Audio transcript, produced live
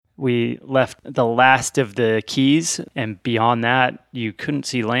We left the last of the keys, and beyond that, you couldn't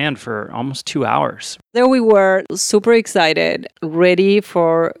see land for almost 2 hours. There we were, super excited, ready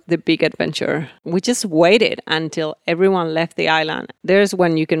for the big adventure. We just waited until everyone left the island. There's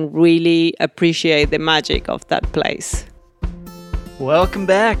when you can really appreciate the magic of that place. Welcome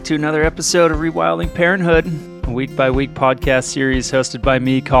back to another episode of Rewilding Parenthood, a week-by-week podcast series hosted by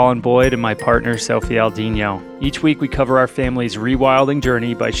me, Colin Boyd, and my partner, Sophie Aldino. Each week, we cover our family's rewilding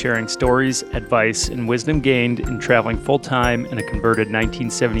journey by sharing stories, advice, and wisdom gained in traveling full-time in a converted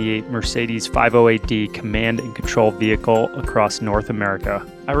 1978 Mercedes 508D command and control vehicle across North America.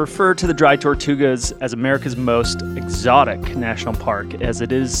 I refer to the Dry Tortugas as America's most exotic national park, as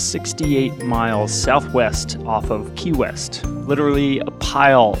it is 68 miles southwest off of Key West. Literally a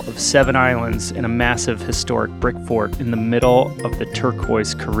pile of 7 islands and a massive historic brick fort in the middle of the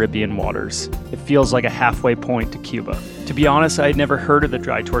turquoise Caribbean waters. It feels like a halfway point to Cuba. To be honest, I had never heard of the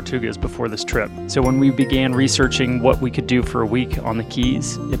Dry Tortugas before this trip. So when we began researching what we could do for a week on the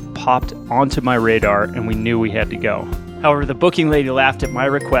Keys, it popped onto my radar and we knew we had to go. However, the booking lady laughed at my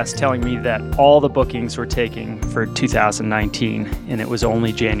request, telling me that all the bookings were taken for 2019, and it was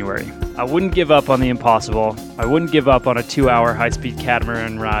only January. I wouldn't give up on the impossible. I wouldn't give up on a 2-hour high-speed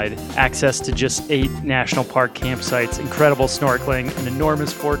catamaran ride, access to just 8 national park campsites, incredible snorkeling, an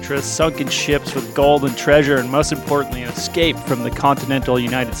enormous fortress, sunken ships with gold and treasure, and most importantly, an escape from the continental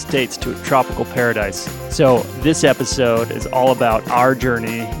United States to a tropical paradise. So this episode is all about our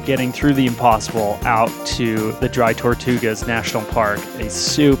journey getting through the impossible out to the Dry Tortugas National Park, a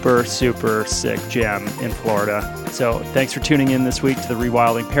super, super sick gem in Florida. So thanks for tuning in this week to the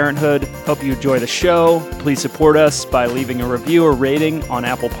Rewilding Parenthood. Hope you enjoy the show. Please support us by leaving a review or rating on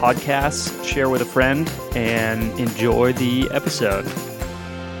Apple Podcasts, share with a friend, and enjoy the episode.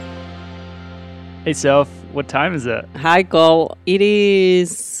 Hey, Soph, what time is it? Hi, Cole. It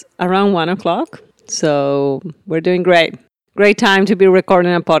is around 1 o'clock, so we're doing great. Great time to be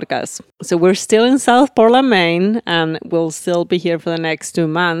recording a podcast. So we're still in South Portland, Maine, and we'll still be here for the next 2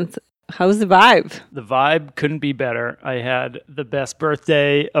 months. How's the vibe? The vibe couldn't be better. I had the best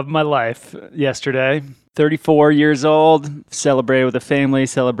birthday of my life yesterday. 34 years old, celebrated with a family,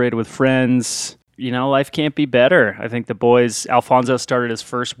 celebrated with friends. You know, life can't be better. I think the boys, Alfonso started his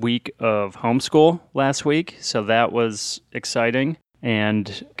first week of homeschool last week, so that was exciting.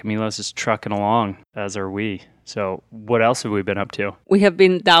 And Camilo's just trucking along, as are we. So what else have we been up to? We have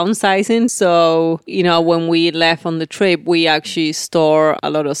been downsizing. So, when we left on the trip, we actually store a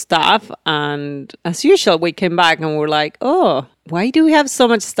lot of stuff. And as usual, we came back and we're like, oh, why do we have so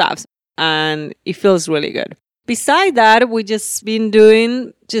much stuff? And it feels really good. Beside that, we just been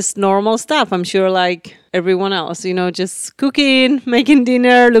doing just normal stuff. I'm sure like everyone else, just cooking, making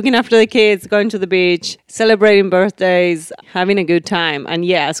dinner, looking after the kids, going to the beach, celebrating birthdays, having a good time. And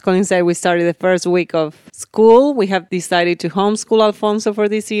yeah, as Colin said, we started the first week of school. We have decided to homeschool Alfonso for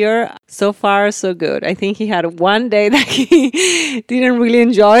this year. So far, so good. I think he had one day that he didn't really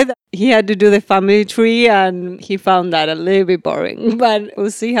enjoy. He had to do the family tree and he found that a little bit boring. But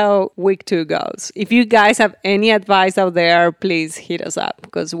we'll see how week 2 goes. If you guys have any advice out there, please hit us up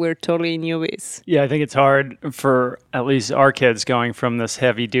because we're totally newbies. Yeah, I think it's hard for at least our kids going from this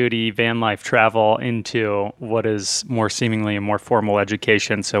heavy-duty van life travel into what is more seemingly a more formal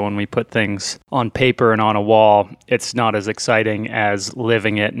education. So when we put things on paper and on a wall, it's not as exciting as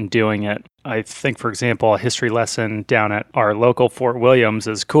living it and doing it. I think, for example, a history lesson down at our local Fort Williams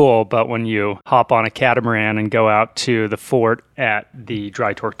is cool, but when you hop on a catamaran and go out to the fort at the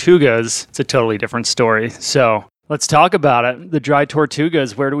Dry Tortugas, it's a totally different story. So let's talk about it. The Dry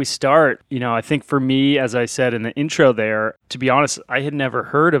Tortugas, where do we start? I think for me, as I said in the intro there, to be honest, I had never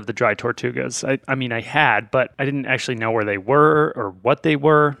heard of the Dry Tortugas. I had, but I didn't actually know where they were or what they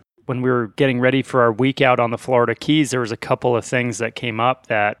were. When we were getting ready for our week out on the Florida Keys, there was a couple of things that came up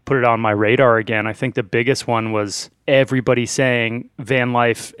that put it on my radar again. I think the biggest one was everybody saying van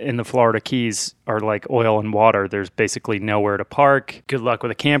life in the Florida Keys are like oil and water. There's basically nowhere to park. Good luck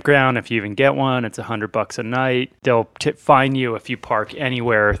with a campground. If you even get one, it's $100 a night. They'll fine you if you park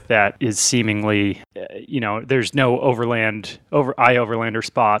anywhere that is seemingly, there's no overlander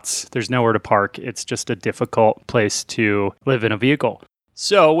spots. There's nowhere to park. It's just a difficult place to live in a vehicle.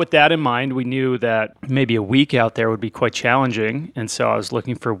 So with that in mind, we knew that maybe a week out there would be quite challenging. And so I was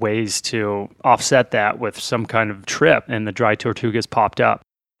looking for ways to offset that with some kind of trip, and the Dry Tortugas popped up.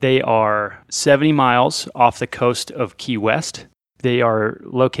 They are 70 miles off the coast of Key West. They are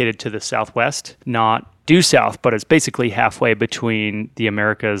located to the southwest, not due south, but it's basically halfway between the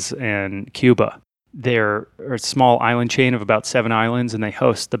Americas and Cuba. They're a small island chain of about 7 islands, and they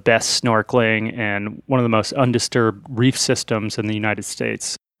host the best snorkeling and one of the most undisturbed reef systems in the United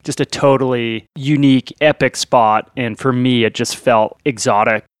States. just a totally unique, epic spot. And for me, it just felt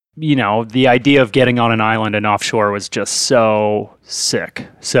exotic. You know, the idea of getting on an island and offshore was just so sick.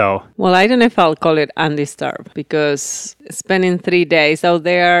 Well, I don't know if I'll call it undisturbed, because spending 3 days out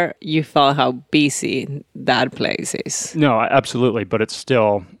there, you felt how busy that place is. No, absolutely. But it's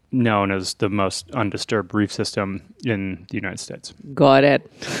still known as the most undisturbed reef system in the United States. Got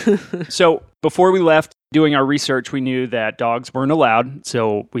it. So before we left, doing our research, we knew that dogs weren't allowed,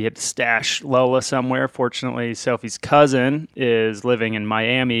 so we had to stash Lola somewhere. Fortunately, Sophie's cousin is living in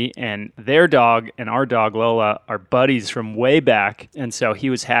Miami, and their dog and our dog, Lola, are buddies from way back, and so he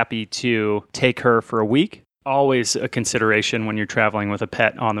was happy to take her for a week. Always a consideration when you're traveling with a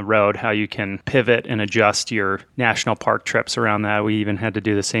pet on the road, how you can pivot and adjust your national park trips around that. We even had to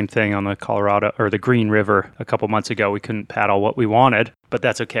do the same thing on the Colorado or the Green River a couple months ago. We couldn't paddle what we wanted, but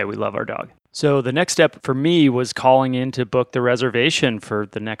that's okay. We love our dog. So the next step for me was calling in to book the reservation for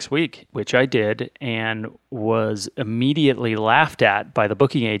the next week, which I did, and was immediately laughed at by the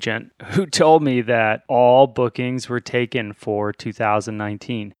booking agent, who told me that all bookings were taken for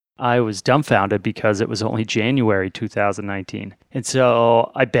 2019. I was dumbfounded because it was only January 2019. And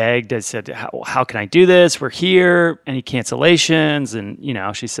so I begged. I said, how can I do this? We're here. Any cancellations? And, you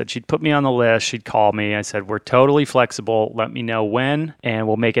know, she said she'd put me on the list. She'd call me. I said, we're totally flexible. Let me know when, and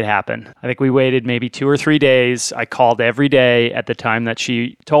we'll make it happen. I think we waited maybe 2 or 3 days. I called every day at the time that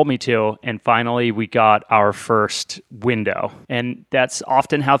she told me to. And finally, we got our first window. And that's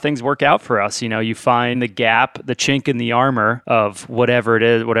often how things work out for us. You know, you find the gap, the chink in the armor of whatever it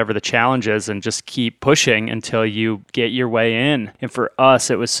is, whatever the challenge is, and just keep pushing until you get your way in. And for us,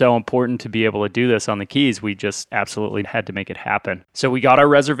 it was so important to be able to do this on the Keys. We just absolutely had to make it happen. So we got our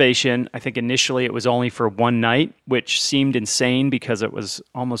reservation. I think initially it was only for one night, which seemed insane because it was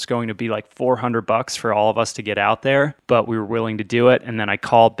almost going to be like $400 for all of us to get out there, but we were willing to do it. And then I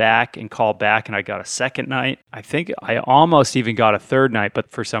called back, and I got a second night. I think I almost even got a third night, but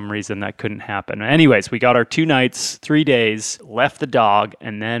for some reason that couldn't happen. Anyways, we got our 2 nights, 3 days, left the dog,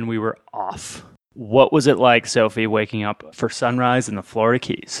 and then we were off. What was it like, Sophie, waking up for sunrise in the Florida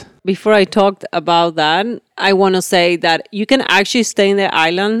Keys? Before I talked about that, I want to say that you can actually stay in the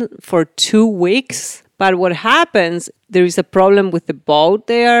island for 2 weeks. But what happens, there is a problem with the boat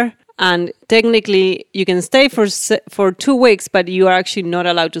there. And technically, you can stay for 2 weeks, but you are actually not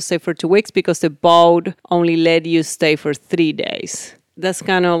allowed to stay for 2 weeks because the boat only let you stay for 3 days. That's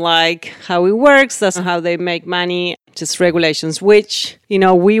kind of like how it works. That's how they make money. Just regulations, which, you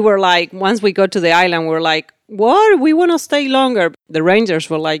know, we were like, once we got to the island, we're like, what? We want to stay longer. The rangers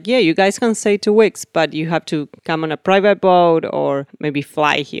were like, yeah, you guys can stay 2 weeks, but you have to come on a private boat or maybe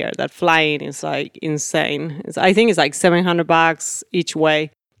fly here. That flying is like insane. I think it's like $700 each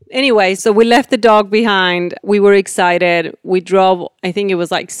way. Anyway, so we left the dog behind. We were excited. We drove, I think it was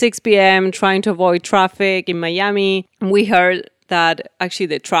like 6 p.m., trying to avoid traffic in Miami. We heard that actually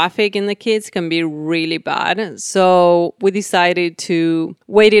the traffic in the Keys can be really bad. So we decided to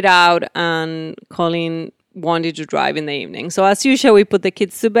wait it out, and Colin wanted to drive in the evening. So as usual, we put the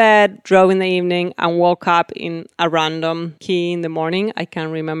kids to bed, drove in the evening, and woke up in a random key in the morning. I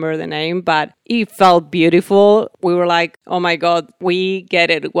can't remember the name, but it felt beautiful. We were like, oh my God, we get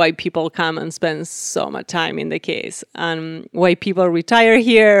it, why people come and spend so much time in the Keys, and why people retire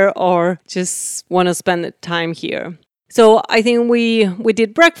here or just want to spend the time here. So I think we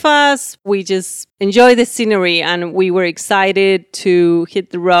did breakfast, we just enjoyed the scenery, and we were excited to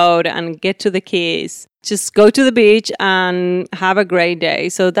hit the road and get to the Keys. Just go to the beach and have a great day.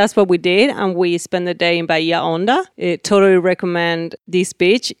 So that's what we did, and we spent the day in Bahia Honda. I totally recommend this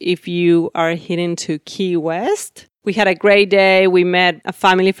beach if you are heading to Key West. We had a great day. We met a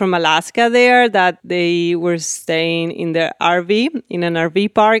family from Alaska there that they were staying in their RV, in an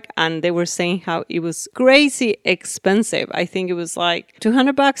RV park, and they were saying how it was crazy expensive. I think it was like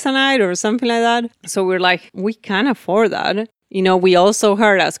 $200 a night or something like that. So we're like, we can't afford that. You know, we also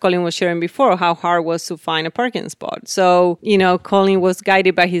heard, as Colin was sharing before, how hard it was to find a parking spot. So, you know, Colin was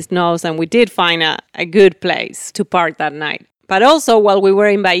guided by his nose, and we did find a good place to park that night. But also, while we were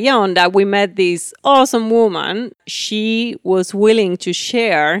in Bahia Honda, we met this awesome woman. She was willing to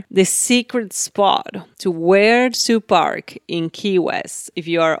share the secret spot to where to park in Key West if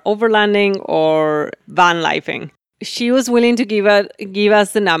you are overlanding or van lifing. She was willing to give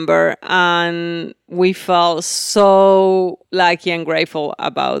us the number, and we felt so lucky and grateful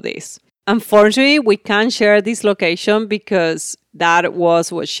about this. Unfortunately, we can't share this location because that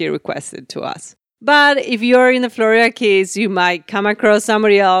was what she requested to us. But if you're in the Florida Keys, you might come across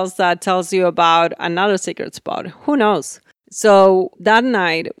somebody else that tells you about another secret spot. Who knows? So that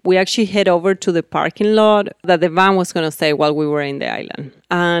night, we actually head over to the parking lot that the van was going to stay while we were in the island.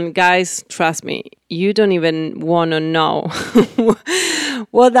 And guys, trust me, you don't even want to know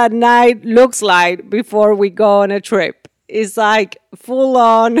what that night looks like before we go on a trip. It's like full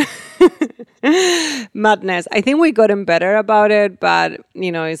on madness. I think we gotten better about it, but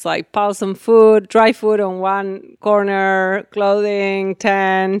it's like pile some food, dry food on one corner, clothing,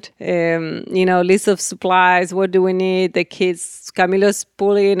 tent, list of supplies. What do we need? The kids, Camilo's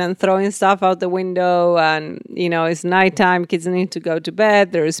pulling and throwing stuff out the window, and it's nighttime. Kids need to go to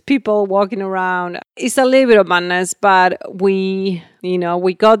bed. There's people walking around. It's a little bit of madness, but we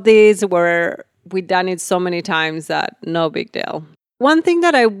got this. We've done it so many times that no big deal. One thing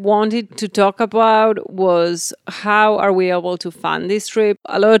that I wanted to talk about was how are we able to fund this trip?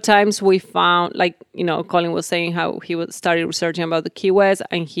 A lot of times we found, Colin was saying how he started researching about the Key West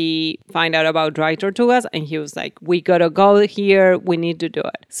and he found out about Dry Tortugas and he was like, we got to go here, we need to do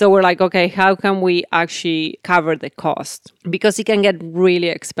it. So we're like, okay, how can we actually cover the cost? Because it can get really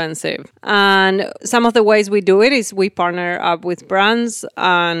expensive. And some of the ways we do it is we partner up with brands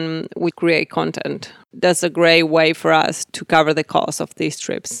and we create content. That's a great way for us to cover the cost of these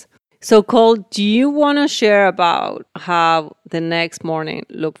trips. So, Cole, do you want to share about how the next morning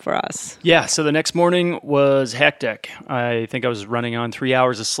looked for us? Yeah, so the next morning was hectic. I think I was running on 3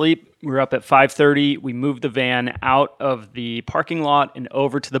 hours of sleep. We were up at 5:30. We moved the van out of the parking lot and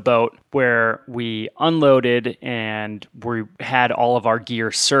over to the boat where we unloaded and we had all of our gear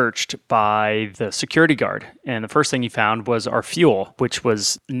searched by the security guard. And the first thing he found was our fuel, which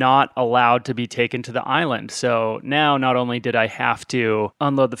was not allowed to be taken to the island. So now not only did I have to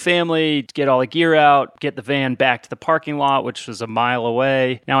unload the family, get all the gear out, get the van back to the parking lot, which was a mile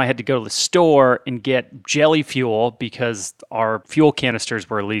away. Now I had to go to the store and get jelly fuel because our fuel canisters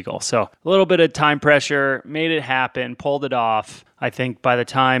were illegal. So a little bit of time pressure, made it happen, pulled it off. I think by the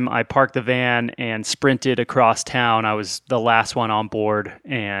time I parked the van and sprinted across town, I was the last one on board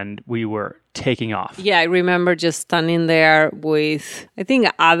and we were taking off. Yeah, I remember just standing there with, I think,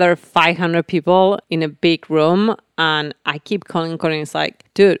 other 500 people in a big room. And I keep calling Colin. It's like,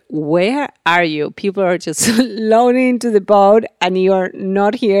 dude, where are you? People are just loading into the boat and you're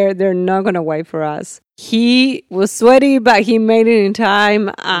not here. They're not going to wait for us. He was sweaty, but he made it in time.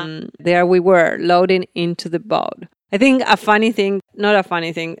 And there we were, loading into the boat. I think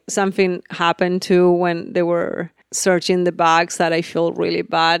something happened too when they were searching the bags that I feel really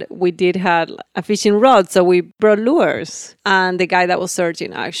bad. We did have a fishing rod, so we brought lures. And the guy that was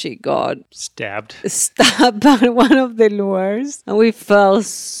searching actually got stabbed by one of the lures. And we felt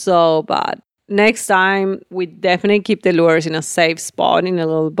so bad. Next time, we definitely keep the lures in a safe spot in a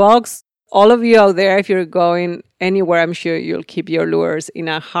little box. All of you out there, if you're going anywhere, I'm sure you'll keep your lures in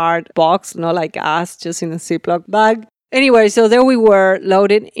a hard box, not like us, just in a Ziploc bag. Anyway, so there we were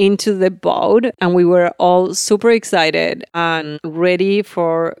loaded into the boat and we were all super excited and ready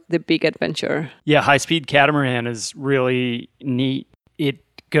for the big adventure. Yeah, high-speed catamaran is really neat. It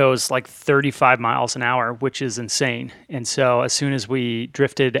goes like 35 miles an hour, which is insane. And so as soon as we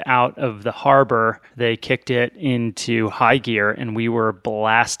drifted out of the harbor, they kicked it into high gear and we were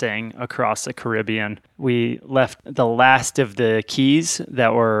blasting across the Caribbean. We left the last of the keys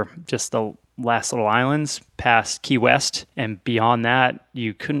that were just the last little islands past Key West, and beyond that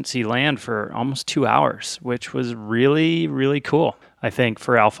you couldn't see land for almost 2 hours, which was really, really cool. I think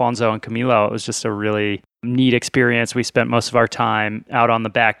for Alfonso and Camilo, it was just a really neat experience. We spent most of our time out on the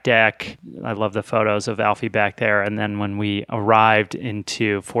back deck. I love the photos of Alfie back there. And then when we arrived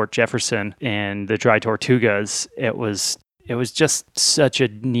into Fort Jefferson and the Dry Tortugas, it was just such a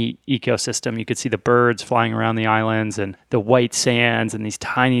neat ecosystem. You could see the birds flying around the islands and the white sands and these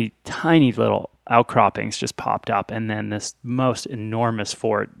tiny, tiny little outcroppings just popped up. And then this most enormous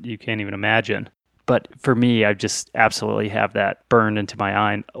fort you can't even imagine. But for me, I just absolutely have that burned into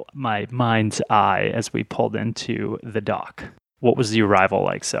my mind's eye as we pulled into the dock. What was the arrival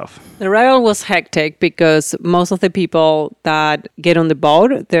like, Soph? The arrival was hectic because most of the people that get on the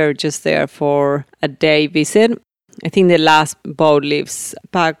boat, they're just there for a day visit. I think the last boat leaves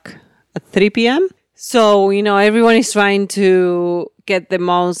back at 3 p.m. So, everyone is trying to get the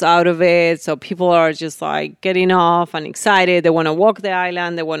most out of it. So people are just like getting off and excited. They want to walk the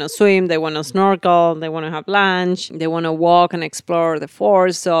island. They want to swim. They want to snorkel. They want to have lunch. They want to walk and explore the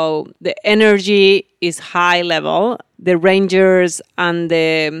fort. So the energy is high level. The rangers and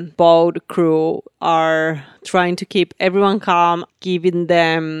the boat crew are trying to keep everyone calm, giving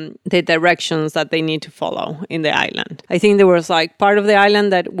them the directions that they need to follow in the island. I think there was like part of the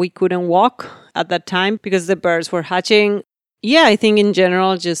island that we couldn't walk at that time because the birds were hatching. Yeah, I think in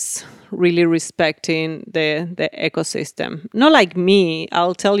general, just really respecting the ecosystem. Not like me.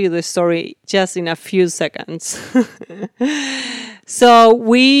 I'll tell you the story just in a few seconds. So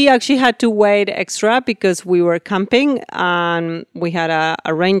we actually had to wait extra because we were camping and we had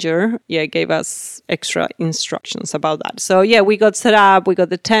a ranger. Yeah, gave us extra instructions about that. So yeah, we got set up, we got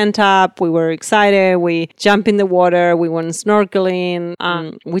the tent up, we were excited, we jumped in the water, we went snorkeling,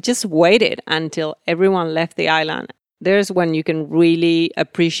 we just waited until everyone left the island. There's when you can really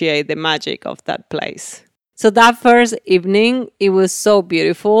appreciate the magic of that place. So that first evening, it was so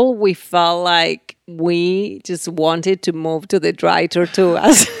beautiful. We felt like we just wanted to move to the dry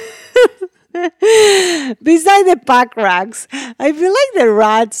tortugas. Beside the pack racks, I feel like the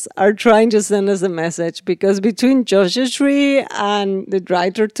rats are trying to send us a message because between Joshua Tree and the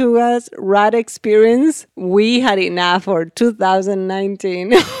dry tortugas rat experience, we had enough for 2019.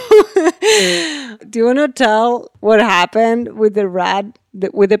 Do you want to tell what happened with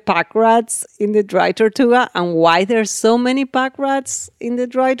with the pack rats in the dry tortuga and why there's so many pack rats in the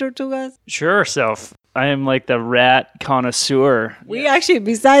dry tortugas? Sure, Soph. I am like the rat connoisseur. We actually,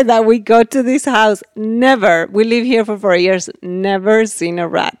 beside that, we go to this house. We live here for 4 years, never seen a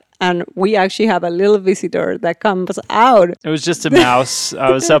rat. And we actually have a little visitor that comes out. It was just a mouse. I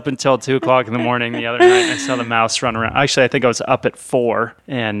was up until 2 o'clock in the morning the other night. And I saw the mouse run around. Actually, I think I was up at 4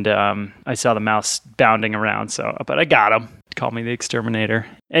 and I saw the mouse bounding around. But I got him. Call me the exterminator.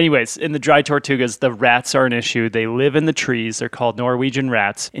 Anyways, in the dry tortugas, the rats are an issue. They live in the trees. They're called Norwegian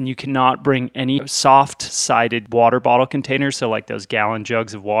rats. And you cannot bring any soft-sided water bottle containers, so like those gallon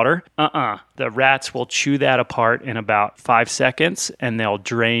jugs of water. The rats will chew that apart in about 5 seconds, and they'll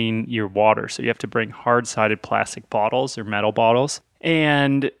drain your water. So you have to bring hard-sided plastic bottles or metal bottles.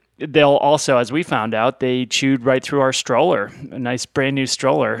 And they'll also, as we found out, they chewed right through our stroller, a nice brand new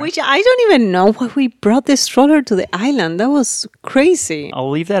stroller. Which I don't even know why we brought the stroller to the island. That was crazy.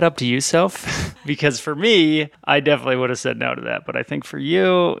 I'll leave that up to you, Soph, because for me, I definitely would have said no to that. But I think for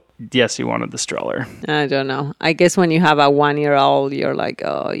you, yes, you wanted the stroller. I don't know. I guess when you have a 1-year-old, you're like,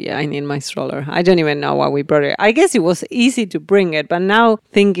 oh, yeah, I need my stroller. I don't even know why we brought it. I guess it was easy to bring it. But now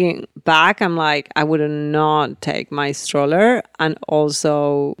thinking back, I'm like, I would not take my stroller. And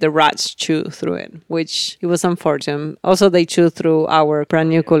also the rats chew through it, which it was unfortunate. Also, they chew through our brand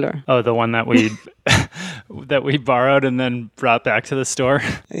new cooler. Oh, the one that we that we borrowed and then brought back to the store?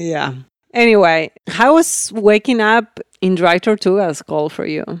 Yeah. Anyway, how was waking up in dry tortugas called for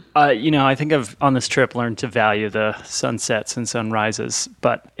you? I think I've on this trip learned to value the sunsets and sunrises,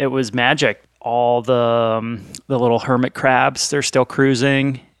 but it was magic. All the little hermit crabs, they're still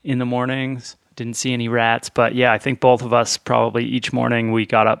cruising in the mornings. Didn't see any rats, but yeah, I think both of us probably each morning we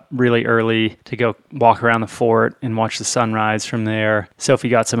got up really early to go walk around the fort and watch the sunrise from there. Sophie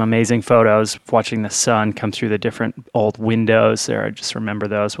got some amazing photos watching the sun come through the different old windows there. I just remember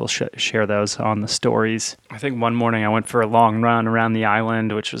those. We'll share those on the stories. I think one morning I went for a long run around the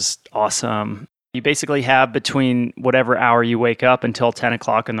island, which was awesome. You basically have between whatever hour you wake up until 10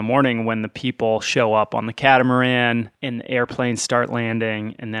 o'clock in the morning when the people show up on the catamaran and the airplanes start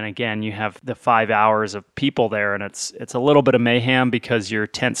landing. And then again, you have the 5 hours of people there. And it's a little bit of mayhem because your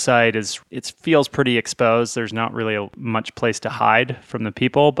tent site it feels pretty exposed. There's not really much place to hide from the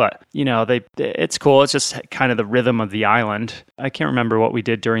people. But, it's cool. It's just kind of the rhythm of the island. I can't remember what we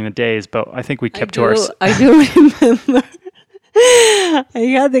did during the days, but I think we kept to ours. I do remember. I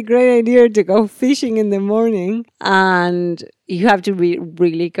had the great idea to go fishing in the morning, and you have to be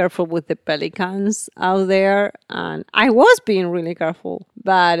really careful with the pelicans out there. And I was being really careful,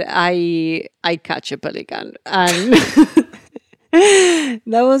 but I catch a pelican, and that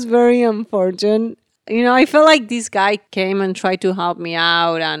was very unfortunate. I felt like this guy came and tried to help me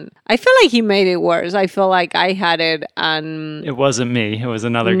out, and I felt like he made it worse. I felt like I had it, and it wasn't me. It was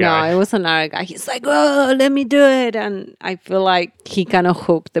another guy. No, it was another guy. He's like, oh, let me do it. And I feel like he kind of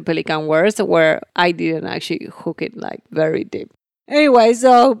hooked the pelican worse, where I didn't actually hook it like very deep. Anyway,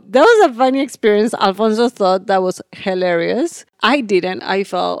 so that was a funny experience. Alfonso thought that was hilarious. I didn't. I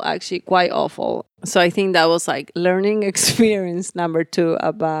felt actually quite awful. So I think that was like learning experience number 2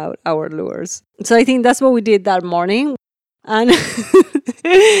 about our lures. So I think that's what we did that morning. And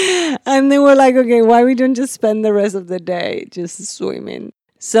and then we're like, okay, why we don't just spend the rest of the day just swimming?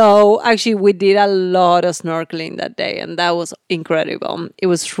 So actually we did a lot of snorkeling that day, and that was incredible. It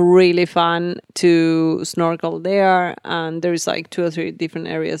was really fun to snorkel there, and there's like 2 or 3 different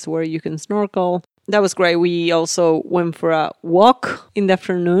areas where you can snorkel. That was great. We also went for a walk in the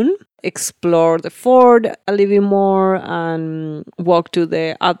afternoon, explored the fort a little bit more, and walked to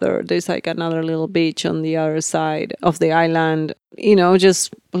there's like another little beach on the other side of the island.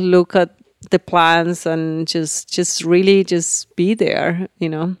 Just look at the plants and just really just be there.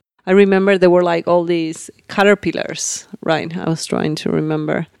 I remember there were like all these caterpillars, right? I was trying to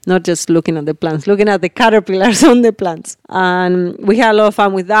remember, not just looking at the plants, looking at the caterpillars on the plants. And we had a lot of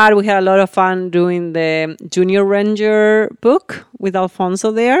fun with that. We had a lot of fun doing the Junior Ranger book with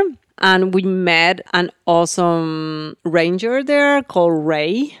Alfonso there. And we met an awesome ranger there called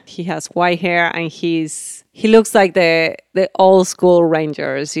Ray. He has white hair and he looks like the old school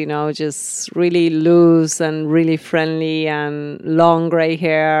rangers, you know, just really loose and really friendly and long gray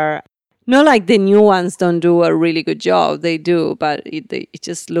hair. Not like the new ones don't do a really good job. They do, but it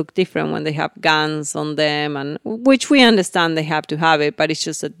just look different when they have guns on them, and which we understand they have to have it, but it's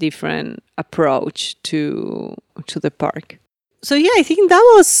just a different approach to the park. So yeah, I think that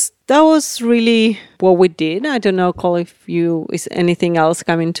was really what we did. I don't know, Cole, if is anything else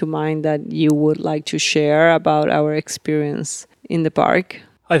coming to mind that you would like to share about our experience in the park?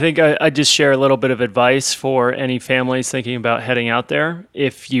 I think I just share a little bit of advice for any families thinking about heading out there.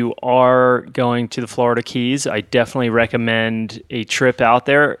 If you are going to the Florida Keys, I definitely recommend a trip out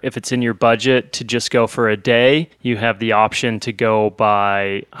there. If it's in your budget to just go for a day, you have the option to go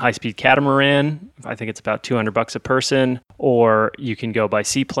by high-speed catamaran. I think it's about $200 a person, or you can go by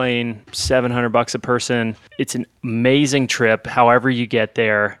seaplane, $700 a person. It's an amazing trip, however you get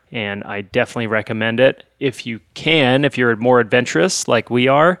there, and I definitely recommend it. If you can, if you're more adventurous like we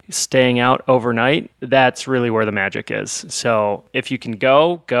are, staying out overnight, that's really where the magic is. So if you can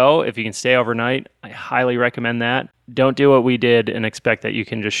go. If you can stay overnight, I highly recommend that. Don't do what we did and expect that you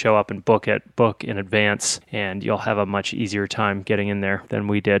can just show up and book in advance, and you'll have a much easier time getting in there than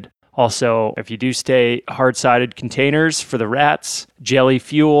we did. Also, if you do stay, hard-sided containers for the rats, jelly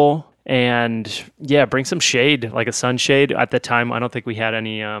fuel, and yeah, bring some shade, like a sunshade. At the time, I don't think we had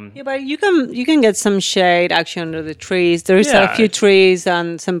any. Yeah, but you can get some shade actually under the trees. There's a few trees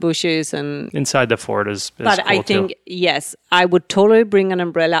and some bushes, and inside the fort is but cool I think too. Yes, I would totally bring an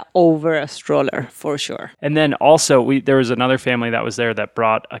umbrella over a stroller for sure. And then also, there was another family that was there that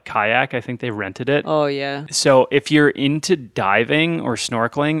brought a kayak. I think they rented it. Oh yeah. So if you're into diving or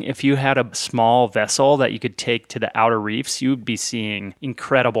snorkeling, if you had a small vessel that you could take to the outer reefs, you'd be seeing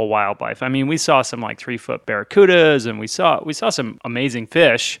incredible wildlife. I mean, we saw some like 3-foot barracudas, and we saw some amazing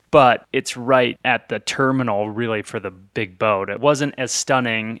fish, but it's right at the terminal really for the big boat. It wasn't as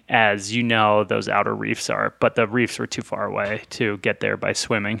stunning as those outer reefs are, but the reefs were too far away to get there by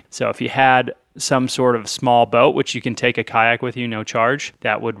swimming. So if you had some sort of small boat, which you can take a kayak with you, no charge,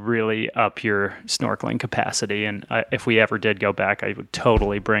 that would really up your snorkeling capacity. And if we ever did go back, I would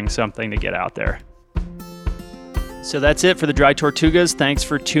totally bring something to get out there. So that's it for the Dry Tortugas. Thanks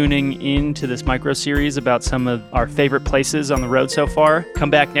for tuning in to this micro-series about some of our favorite places on the road so far. Come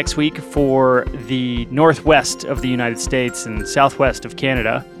back next week for the northwest of the United States and southwest of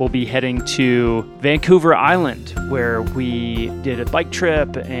Canada. We'll be heading to Vancouver Island, where we did a bike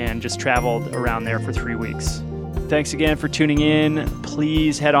trip and just traveled around there for 3 weeks. Thanks again for tuning in.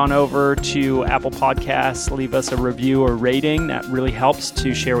 Please head on over to Apple Podcasts, leave us a review or rating. That really helps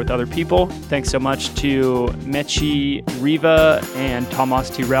to share with other people. Thanks so much to Mechi Riva and Tomas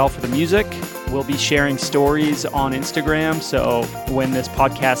Tyrell for the music. We'll be sharing stories on Instagram, so when this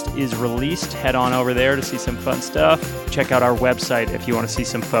podcast is released, head on over there to see some fun stuff. Check out our website if you want to see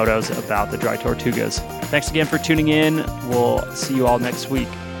some photos about the Dry Tortugas. Thanks again for tuning in. We'll see you all next week.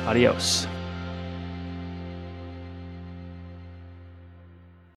 Adios.